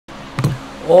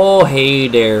Oh, hey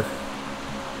there.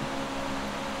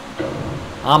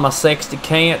 I'm a sexy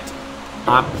cat.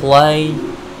 I play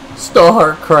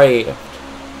StarCraft.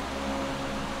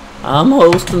 I'm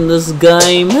hosting this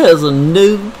game as a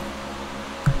noob.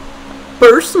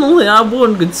 Personally, I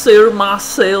wouldn't consider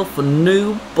myself a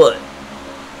noob, but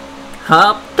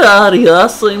hop toddy, I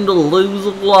seem to lose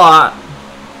a lot.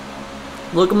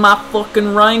 Look at my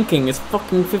fucking ranking. It's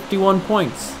fucking 51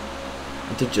 points.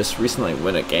 I did just recently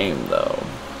win a game, though.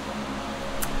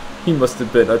 He must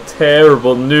have been a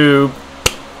terrible noob.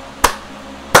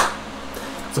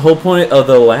 It's the whole point of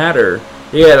the ladder.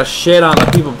 You gotta shit on the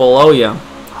people below you.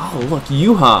 Oh, look,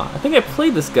 Yuha. I think I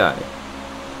played this guy.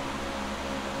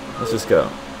 Let's just go.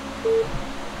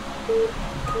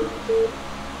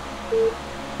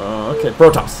 Okay,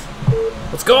 Protoss.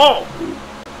 Let's go!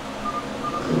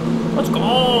 Let's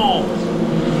go!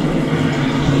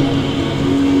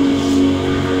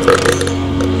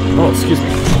 Oh, excuse me.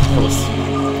 That was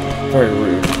very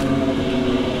rude.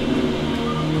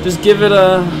 Just give it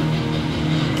a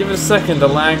second. The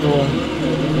lag will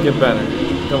get better.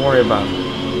 Don't worry about it.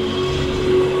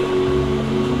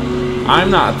 I'm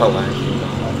not the lag.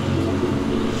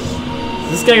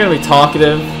 Is this guy gonna be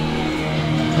talkative?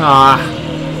 Ah,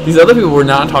 these other people were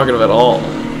not talkative at all.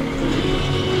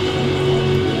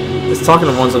 These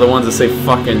talkative ones are the ones that say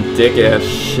fucking dick ass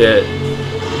shit,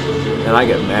 and I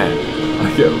get mad. I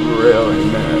get really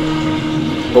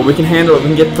mad. But we can handle it. We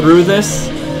can get through this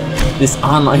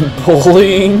online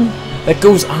bullying that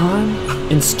goes on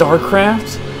in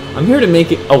StarCraft. I'm here to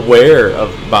make it aware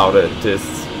about it. Just,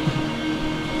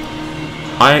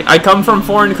 I come from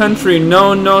foreign country.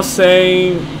 No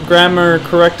say grammar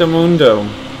correctamundo.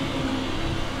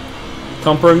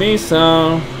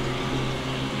 Compromiso.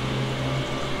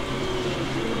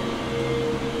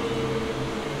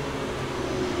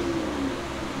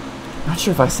 Not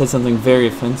sure if I said something very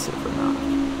offensive or not.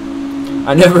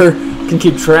 I never can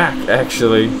keep track,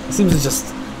 actually. It seems to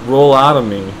just roll out of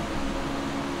me.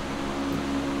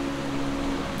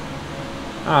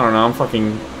 I don't know,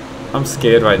 I'm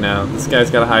scared right now. This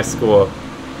guy's got a high score.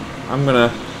 I'm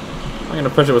gonna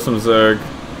push it with some Zerg.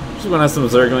 Just wanna have some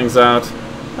Zerglings out.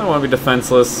 I don't wanna be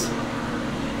defenseless. Did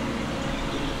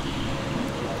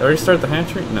I already start the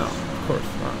hatchery? No, of course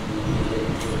not.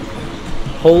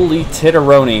 Holy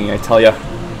titteroni, I tell ya.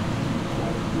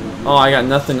 Oh, I got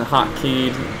nothing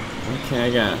hotkeyed. Okay, I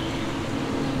got.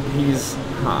 He's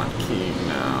hotkeyed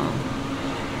now.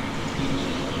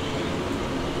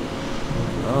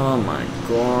 Oh my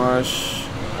gosh.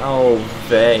 Oh,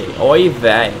 vey. Oy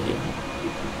vey.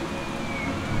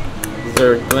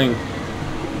 Zergling.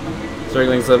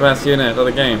 Zergling's the best unit of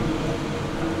the game.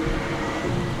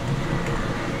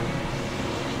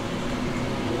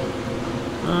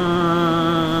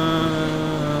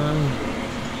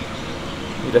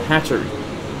 Need a hatchery.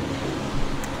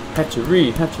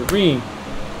 Hatchery.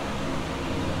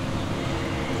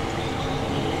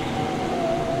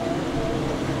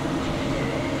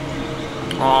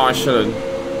 Oh, I should've.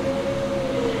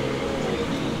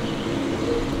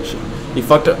 He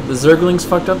fucked up. The Zerglings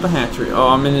fucked up the hatchery. Oh,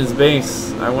 I'm in his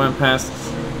base. I went past.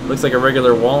 Looks like a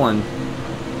regular Wallen.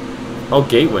 Oh,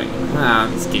 gateway. Ah,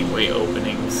 these gateway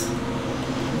openings.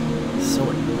 So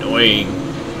annoying.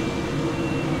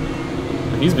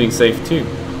 He's being safe too.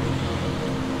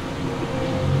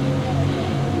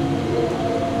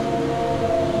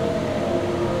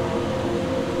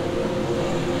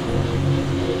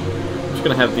 I'm just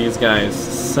gonna have these guys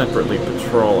separately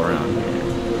patrol around here.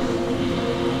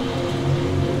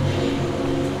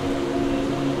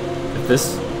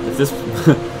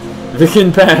 If it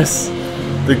can pass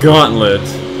the gauntlet,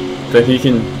 then he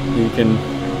can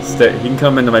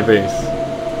come into my base.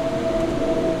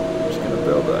 I'm just gonna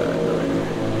build a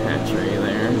hatchery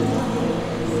there.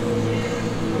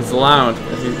 It's allowed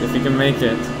if he can make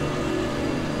it.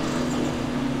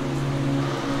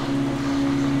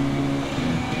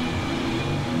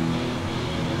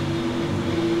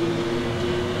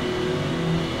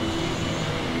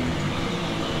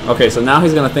 Okay, so now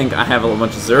he's gonna think I have a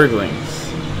bunch of Zerglings.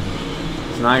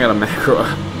 So now I gotta macro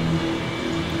up.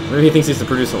 Maybe he thinks he has to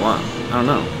produce a lot. I don't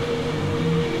know.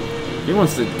 He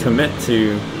wants to commit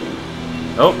to...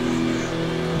 Oh!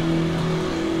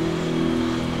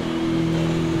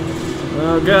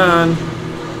 Oh god!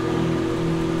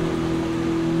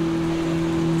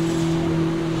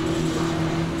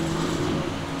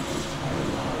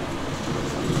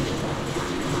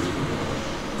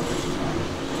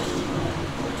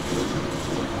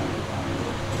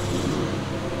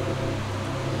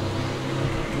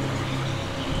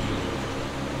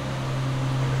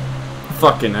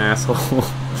 Fucking asshole.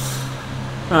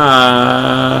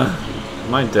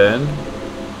 Am I I dead?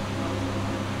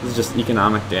 This is just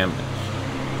economic damage.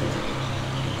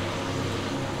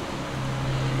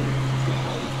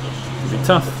 It'll be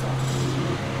tough.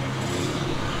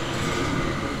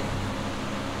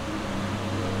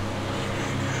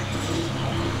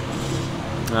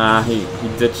 Ah, he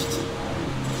ditched.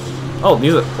 Oh,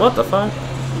 these are, what the fuck?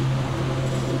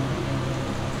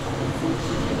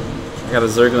 I got a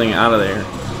Zergling out of there.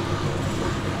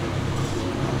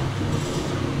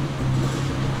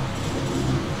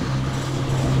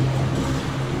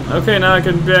 Okay, now I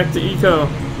can be back to eco.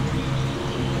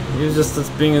 He was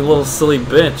just being a little silly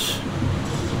bitch.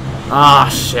 Ah,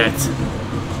 shit.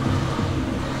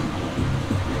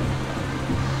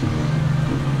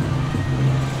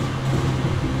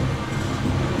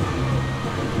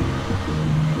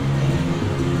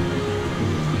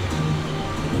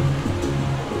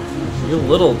 You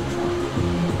little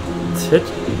tit.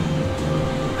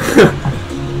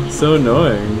 So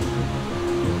annoying.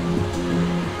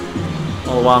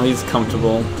 Oh wow, he's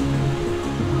comfortable.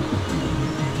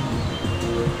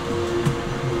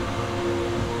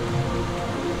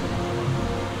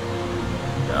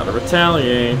 Gotta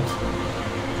retaliate.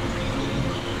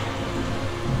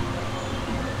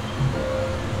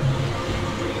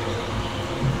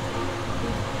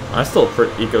 I still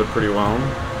ecoed pretty well.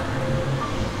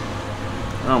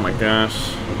 Oh my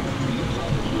gosh.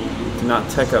 Did not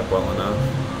tech up well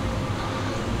enough.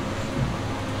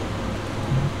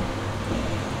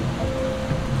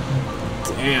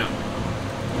 Damn.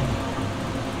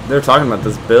 They're talking about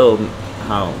this build,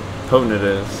 how potent it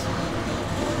is.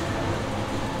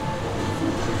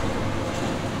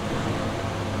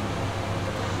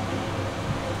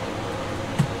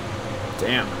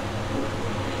 Damn.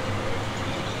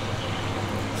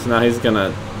 So now he's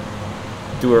gonna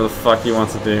do whatever the fuck he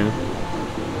wants to do.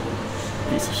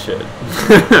 Piece of shit.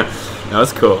 No,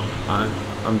 that's cool.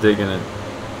 I'm digging it.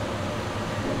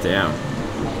 Damn.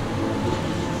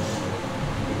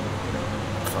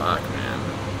 Fuck, man.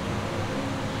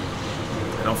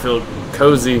 I don't feel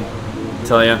cozy, I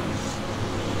tell ya.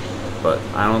 But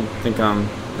I don't think I'm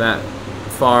that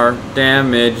far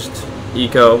damaged.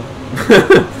 Eco.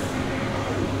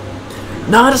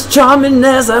 Not as charming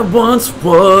as I once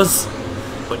was,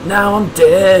 but now I'm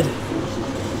dead.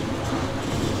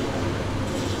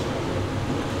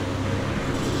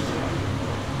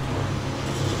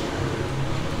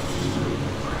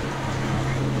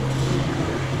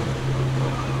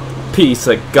 Piece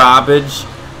of garbage.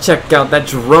 Check out that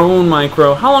drone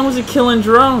micro. How long was he killing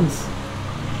drones?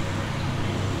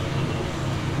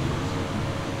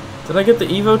 Did I get the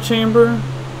Evo chamber?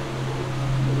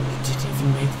 I didn't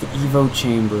even make the Evo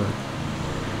chamber.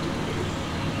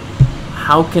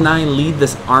 How can I lead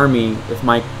this army if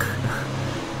my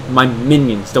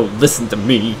minions don't listen to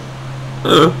me?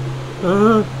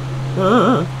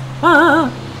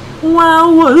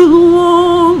 Wow, what a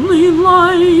lonely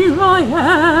life I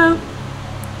have.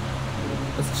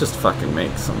 Let's just fucking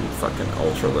make some fucking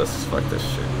ultra lists. Fuck this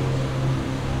shit.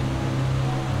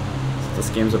 That's what this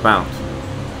game's about.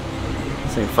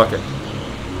 Saying fuck it.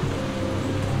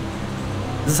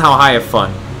 This is how I have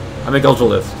fun. I make ultra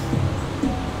lists.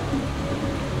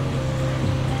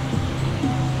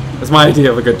 That's my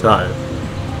idea of a good time.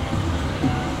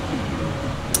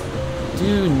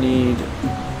 Do need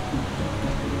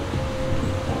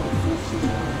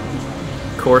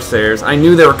Corsairs. I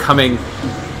knew they were coming.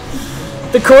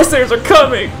 The Corsairs are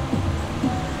coming!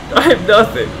 I have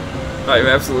nothing. I have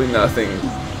absolutely nothing.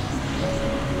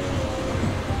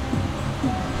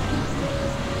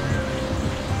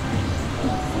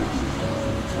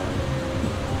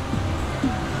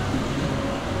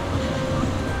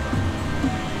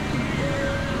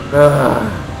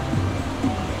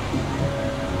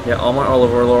 Yeah, all my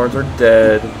overlords are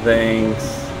dead.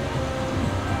 Thanks.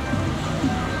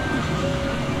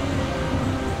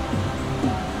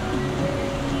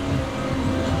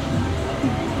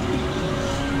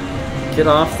 Get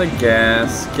off the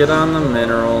gas. Get on the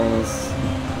minerals.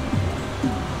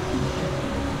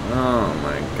 Oh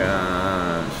my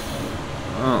gosh.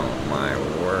 Oh my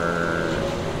word.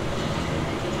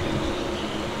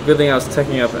 Good thing I was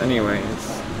teching up anyways.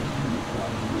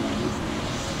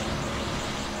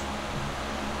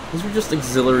 These are just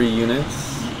auxiliary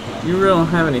units. You really don't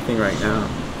have anything right now.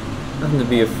 Nothing to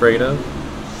be afraid of.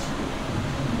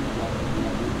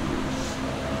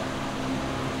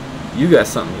 You got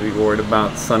something to be worried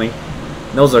about, Sonny.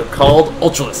 Those are called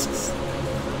Ultralisks.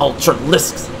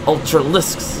 Ultralisks.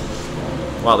 Ultralisks.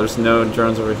 Wow, there's no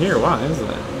drones over here. Why is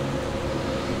that?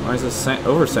 Why is this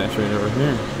oversaturated over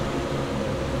here?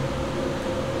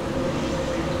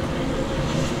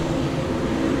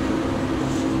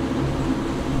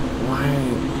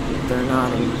 Why they're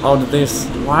not? Oh, did they?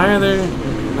 Why are there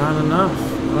not enough?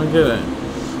 I don't get it.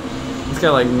 It's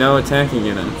got like no attacking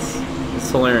units.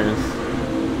 It's hilarious.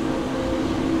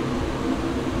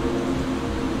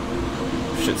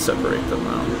 Should separate them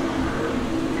out.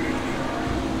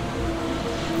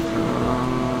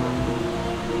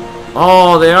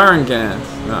 Oh, they are in gas.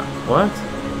 No, what?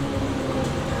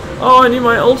 Oh, I need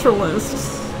my ultra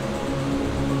lists.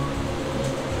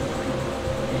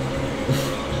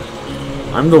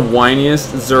 I'm the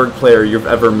whiniest Zerg player you've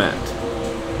ever met.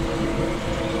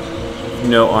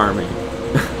 No army.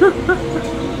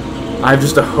 I have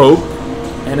just a hope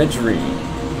and a dream.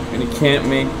 And you can't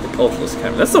make the cultist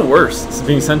come. That's the worst. It's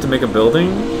being sent to make a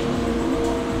building.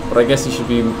 But I guess you should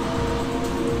be...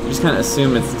 You just kind of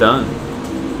assume it's done.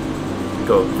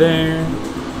 Go up there.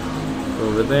 Go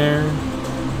over there.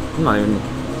 I'm not even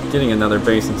getting another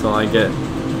base until I get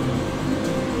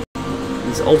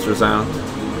these ultras out.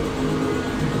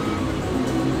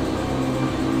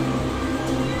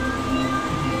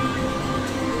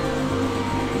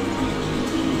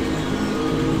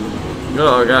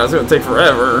 Oh god, it's gonna take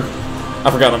forever. I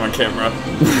forgot I'm on camera.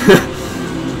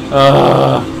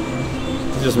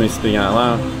 It's just me speaking out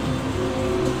loud.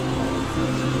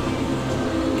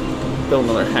 Build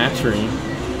another hatchery.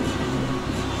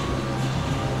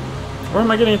 Where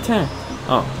am I getting attacked?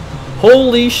 Oh.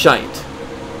 Holy shite.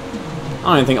 I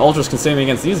don't even think ultras can save me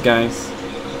against these guys.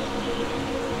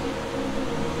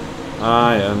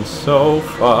 I am so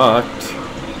fucked.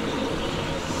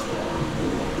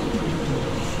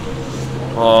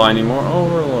 Oh, I need more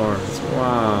overlords.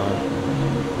 Wow.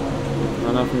 Not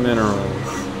enough minerals.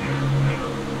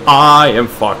 I am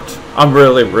fucked. I'm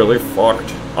really, really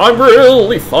fucked. I'm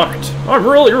really fucked. I'm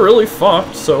really, really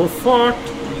fucked. So fucked.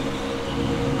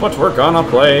 But we're gonna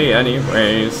play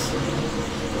anyways.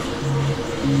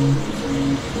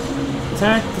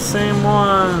 Attack the same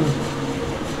one.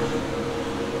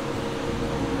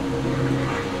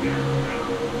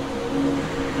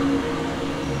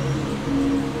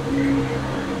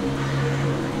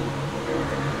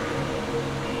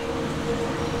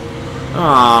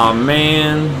 Aw,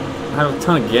 man. I have a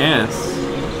ton of gas.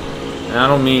 And I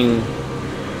don't mean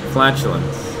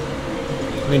flatulence.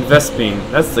 I mean Vespine.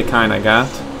 That's the kind I got.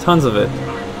 Tons of it.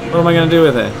 What am I gonna do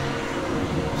with it?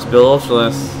 Just build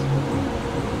ultralists.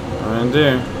 What am I gonna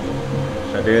do?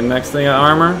 Should I do the next thing on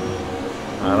armor?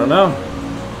 I don't know.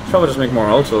 Probably just make more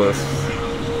ultralists.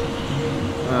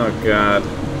 Oh god.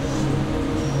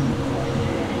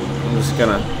 I'm just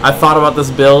gonna... I thought about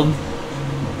this build.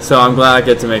 So I'm glad I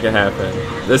get to make it happen.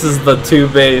 This is the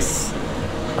 2-base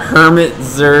Hermit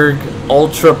Zerg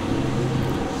Ultra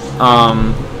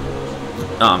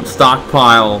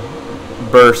stockpile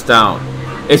burst out.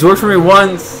 It's worked for me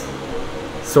once,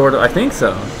 sort of. I think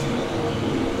so.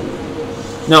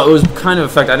 No, it was kind of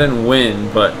effect. I didn't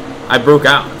win, but I broke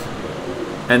out,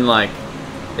 and like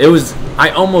it was.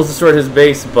 I almost destroyed his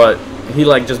base, but he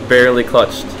like just barely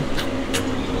clutched.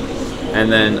 And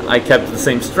then I kept the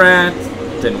same strat.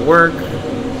 Didn't work,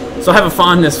 so I have a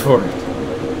fondness for it.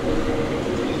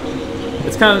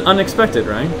 It's kind of unexpected,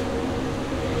 right?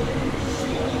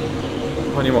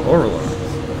 Why do you want overlords?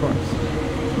 Of course.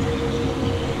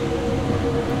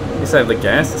 At least I have the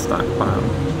gas to stockpile.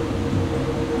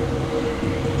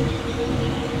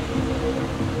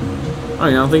 Oh,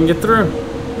 you don't think you can get through?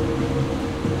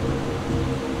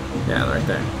 Yeah, right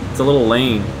there. It's a little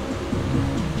lane.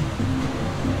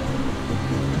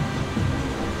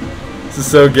 This is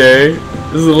so gay.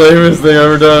 This is the lamest thing I've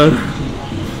ever done.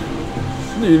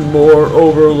 Need more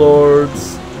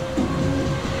overlords.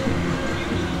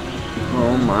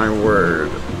 Oh my word.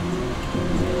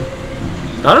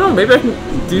 I don't know, maybe I can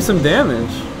do some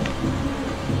damage.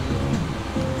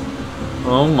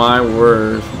 Oh my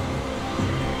word.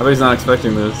 I bet he's not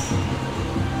expecting this.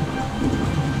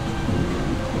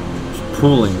 Just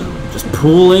pooling them. Just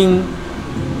pooling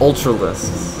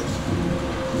ultralists.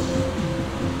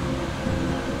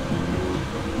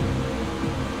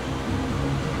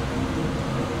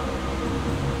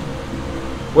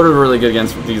 What are really good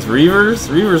against these Reavers?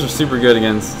 Reavers are super good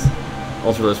against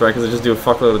Ultralists, right? Because they just do a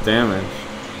fuckload of damage.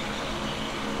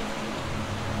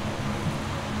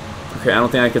 Okay, I don't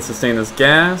think I can sustain this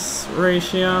gas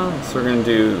ratio, so we're gonna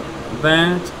do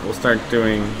that. We'll start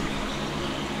doing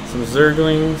some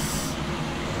Zerglings.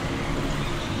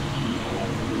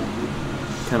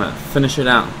 Kind of finish it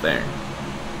out there.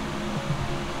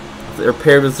 If they're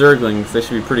paired with Zerglings, they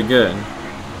should be pretty good.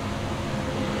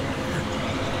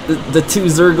 The 2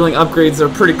 Zergling upgrades are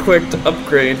pretty quick to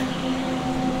upgrade.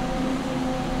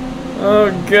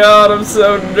 Oh god, I'm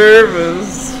so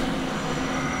nervous.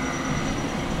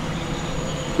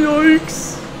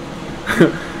 Yikes.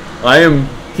 I am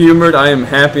humored. I am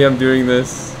happy I'm doing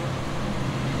this.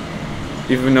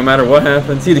 Even no matter what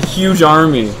happens. He had a huge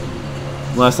army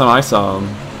last time I saw him.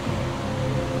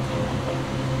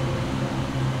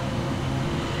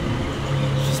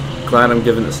 Just glad I'm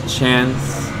given this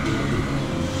chance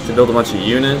to build a bunch of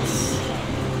units.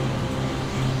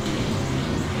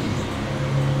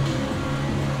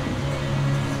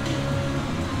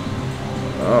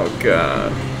 Oh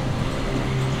god.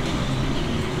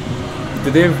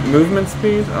 Do they have movement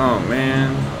speed? Oh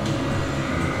man.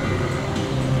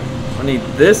 I need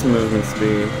this movement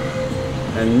speed.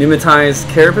 And pneumatized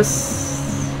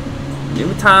carapace.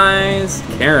 Pneumatized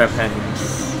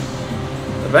carapace.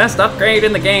 The best upgrade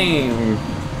in the game.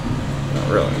 Not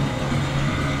really.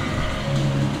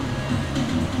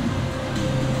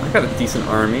 I got a decent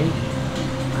army.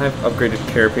 I've upgraded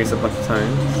carapace a bunch of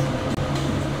times.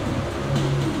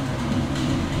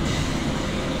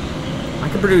 I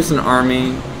could produce an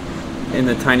army in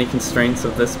the tiny constraints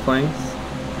of this place.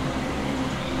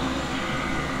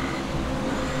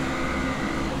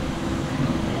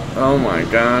 Oh my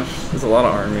gosh, there's a lot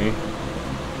of army.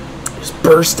 Just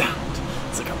burst out.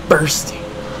 It's like a bursting.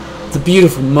 It's a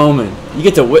beautiful moment. You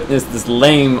get to witness this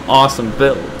lame, awesome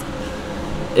build.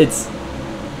 It's...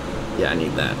 yeah, I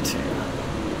need that too.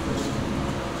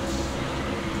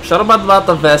 Shut up about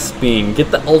the Vespine.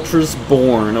 Get the Ultras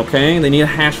born, okay? They need a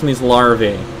hatch from these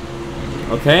larvae.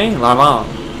 Okay? Lava.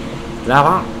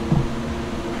 Lava.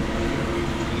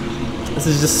 This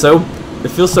is just so... it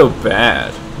feels so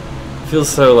bad. It feels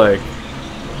so like...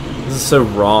 this is so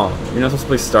wrong. You're not supposed to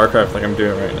play StarCraft like I'm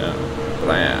doing right now.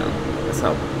 But I am.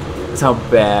 That's how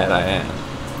bad I am.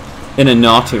 In a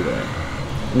naughty way.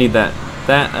 I need that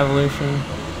evolution.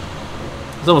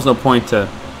 There's almost no point to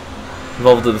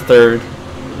evolve to the third.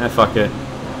 Ah, fuck it.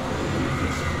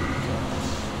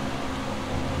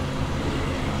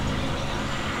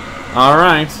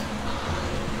 Alright.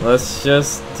 Let's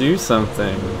just do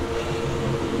something.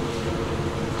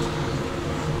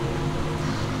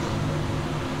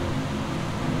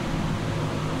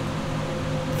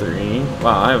 Three.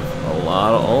 Wow, I have a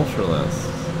lot of Ultralisks.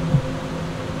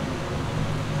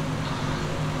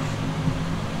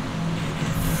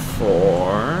 Four.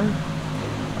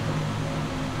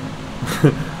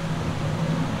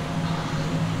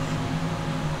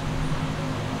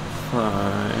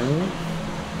 Five.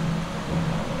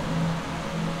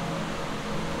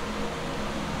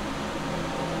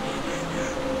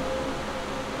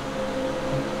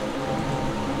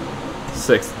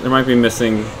 Six. There might be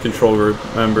missing control group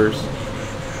members.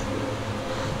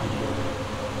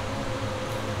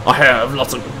 I have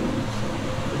lots of...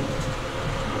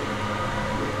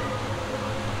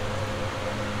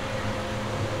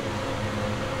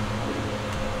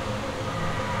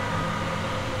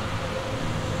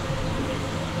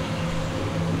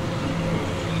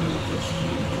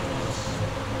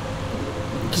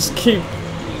 just keep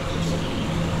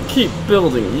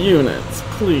building units,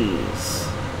 please.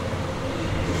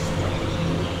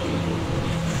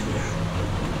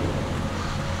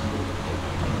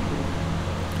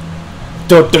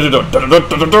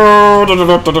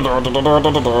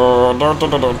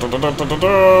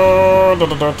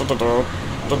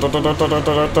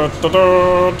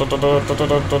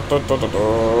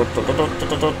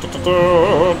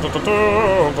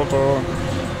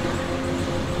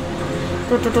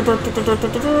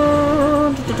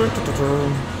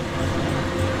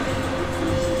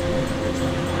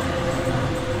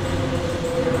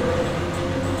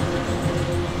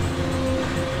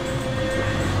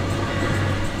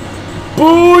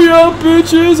 Booyah,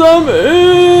 bitches, I'm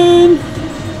in!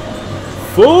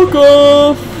 Fuck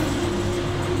off!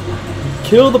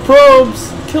 Kill the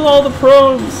probes! Kill all the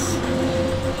probes!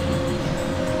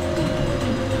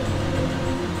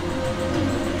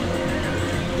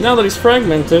 Now that he's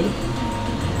fragmented,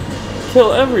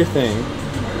 kill everything.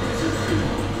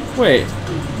 Wait,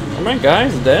 are my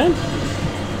guys dead?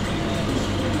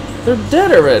 They're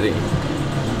dead already.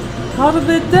 How did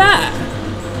they die?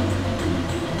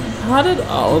 How did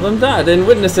all of them die? I didn't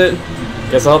witness it.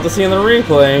 Guess I'll have to see in the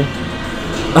replay.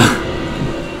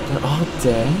 They're all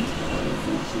dead?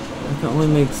 I can only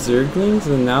make Zerglings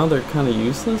and now they're kind of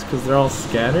useless because they're all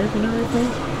scattered and everything?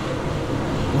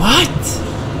 What?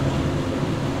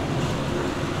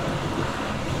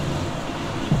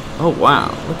 Oh wow,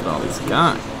 look at all these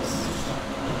guys.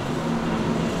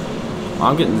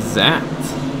 I'm getting zapped.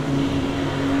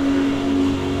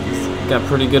 He's got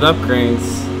pretty good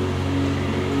upgrades.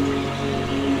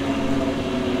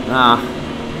 Ah,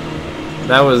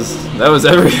 that was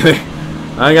everything.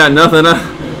 I got nothing else.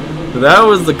 That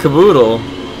was the caboodle.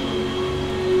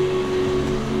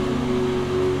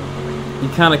 You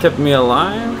kind of kept me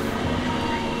alive.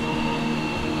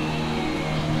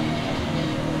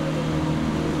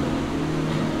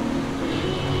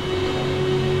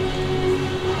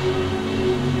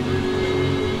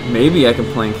 Maybe I can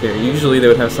plank here. Usually they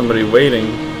would have somebody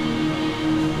waiting.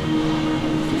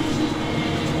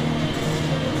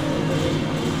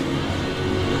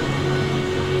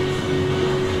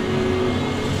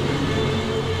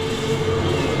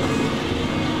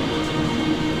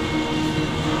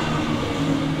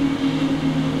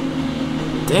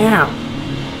 Damn!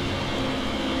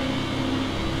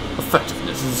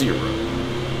 Effectiveness 0.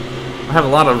 I have a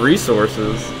lot of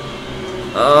resources.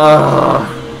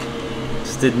 Ugh.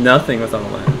 Just did nothing with all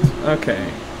that. Okay.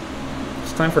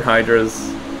 It's time for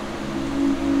hydras.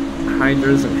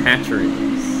 Hydras and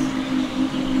hatcheries.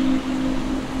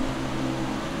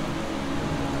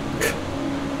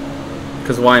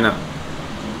 Because why not?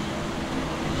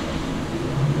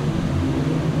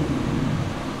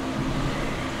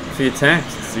 If he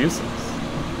attacks, it's useless.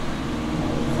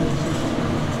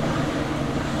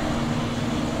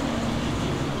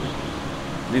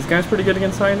 These guys pretty good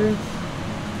against hydras?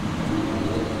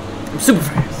 I'm super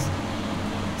fast.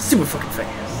 Super fucking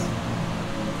fast.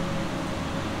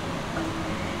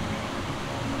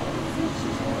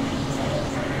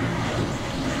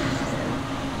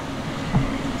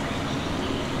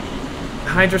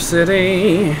 Hydra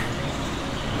City.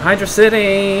 Hydra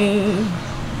City.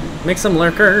 Make some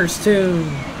lurkers too.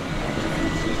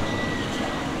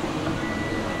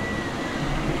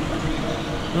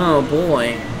 Oh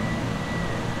boy.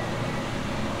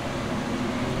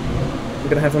 I'm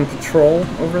gonna have him patrol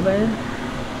over there.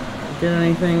 Get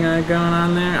anything going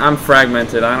on there? I'm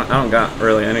fragmented. I don't got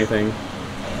really anything.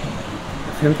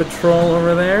 Have him patrol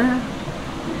over there.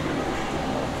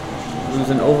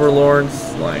 Losing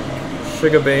overlords like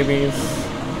sugar babies.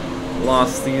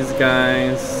 Lost these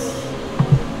guys.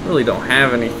 Really don't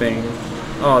have anything.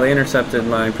 Oh, they intercepted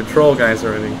my patrol guys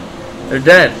already. They're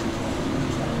dead.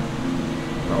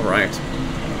 Alright.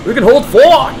 We can hold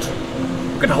fort!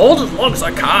 We can hold as long as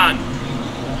I can.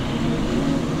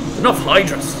 Enough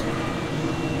hydras.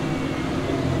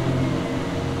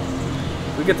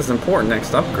 We get this important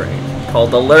next upgrade called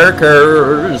the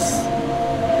lurkers.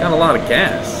 Got a lot of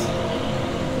gas.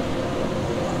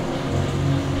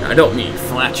 I don't need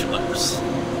flatulence.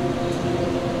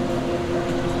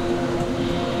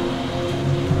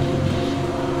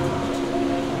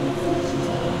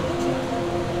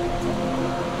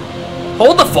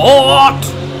 Hold the fort!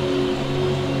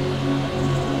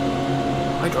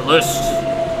 Hydralist.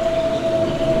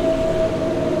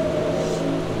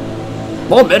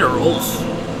 More minerals.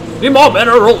 Need more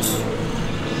minerals.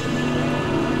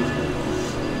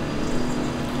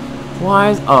 Why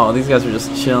is... Oh, these guys are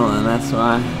just chilling, that's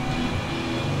why.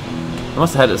 I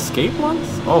must have had to escape once?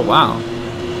 Oh, wow.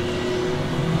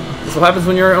 This is what happens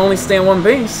when you only stay on one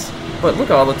base. But look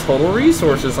at all the total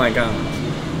resources I got.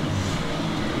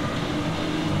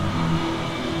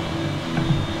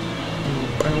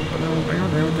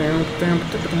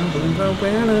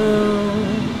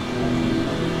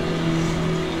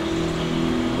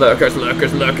 Lurkers,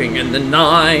 lurkers, lurking in the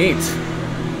night.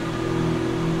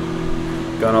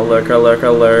 Gonna lurk tonight.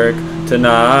 Gonna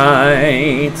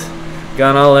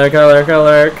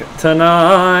lurk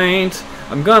tonight.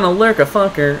 I'm gonna lurk a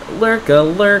fucker,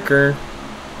 lurker.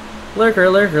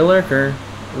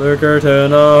 Lurker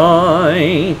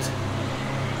tonight.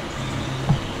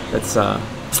 It's a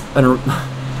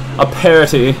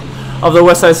parody of the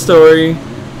West Side Story,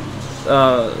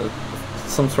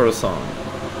 some sort of song.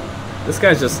 This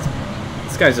guy's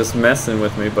just messing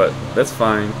with me, but that's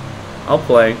fine. I'll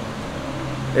play.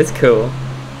 It's cool.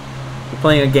 We're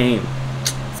playing a game.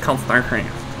 It's called StarCraft.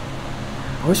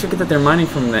 I always forget that they're mining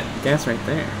from that gas right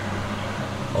there.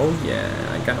 Oh yeah,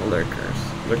 I got lurkers.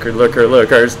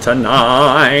 Lurkers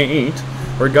tonight.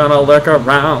 We're gonna lurk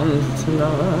around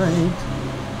tonight.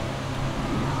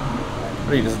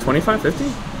 What are you, just 25,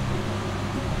 50?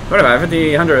 25,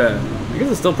 50, 100. I guess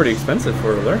it's still pretty expensive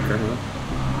for a lurker, huh?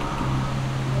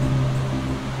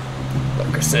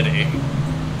 Lurker City.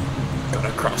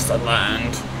 Gonna cross the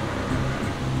land.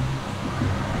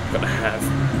 Gonna have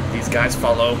these guys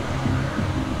follow.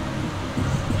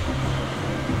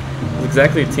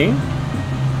 Exactly a team?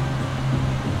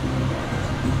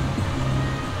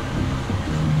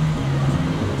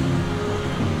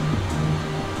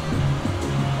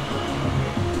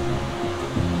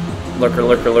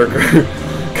 Lurker.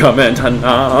 Come in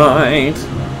tonight.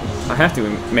 I have to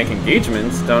make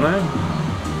engagements, don't I?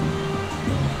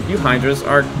 You hydras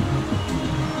are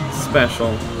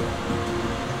special.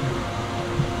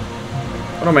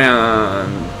 What am I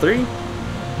on? 3?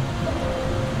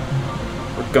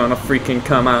 gonna freaking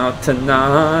come out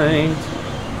tonight.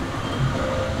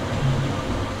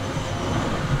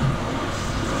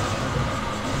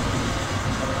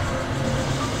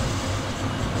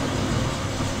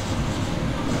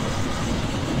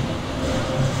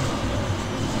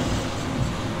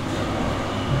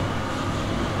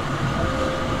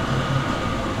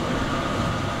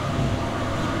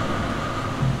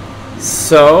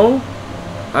 So,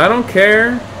 I don't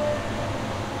care.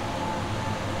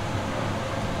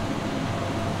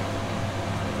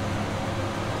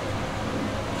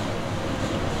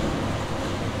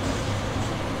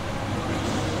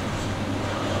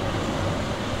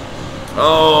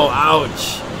 Oh,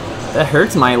 ouch. That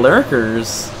hurts my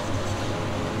lurkers.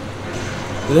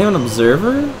 Do they have an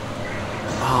observer?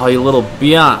 Oh, you little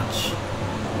biatch.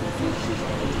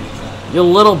 You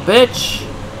little bitch.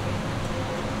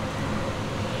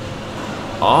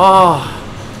 Oh,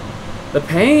 the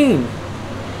pain.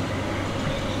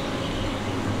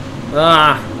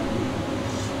 Ah,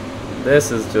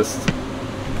 this is just.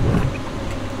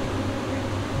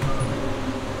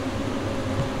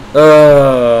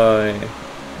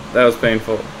 That was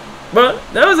painful, but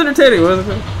that was entertaining, wasn't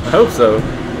it? I hope so.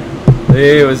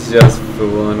 He was just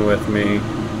fooling with me.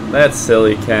 That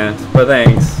silly cat. But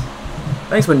thanks.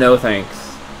 Thanks, but no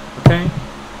thanks. Okay?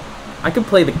 I could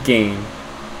play the game.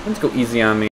 Let's go easy on me.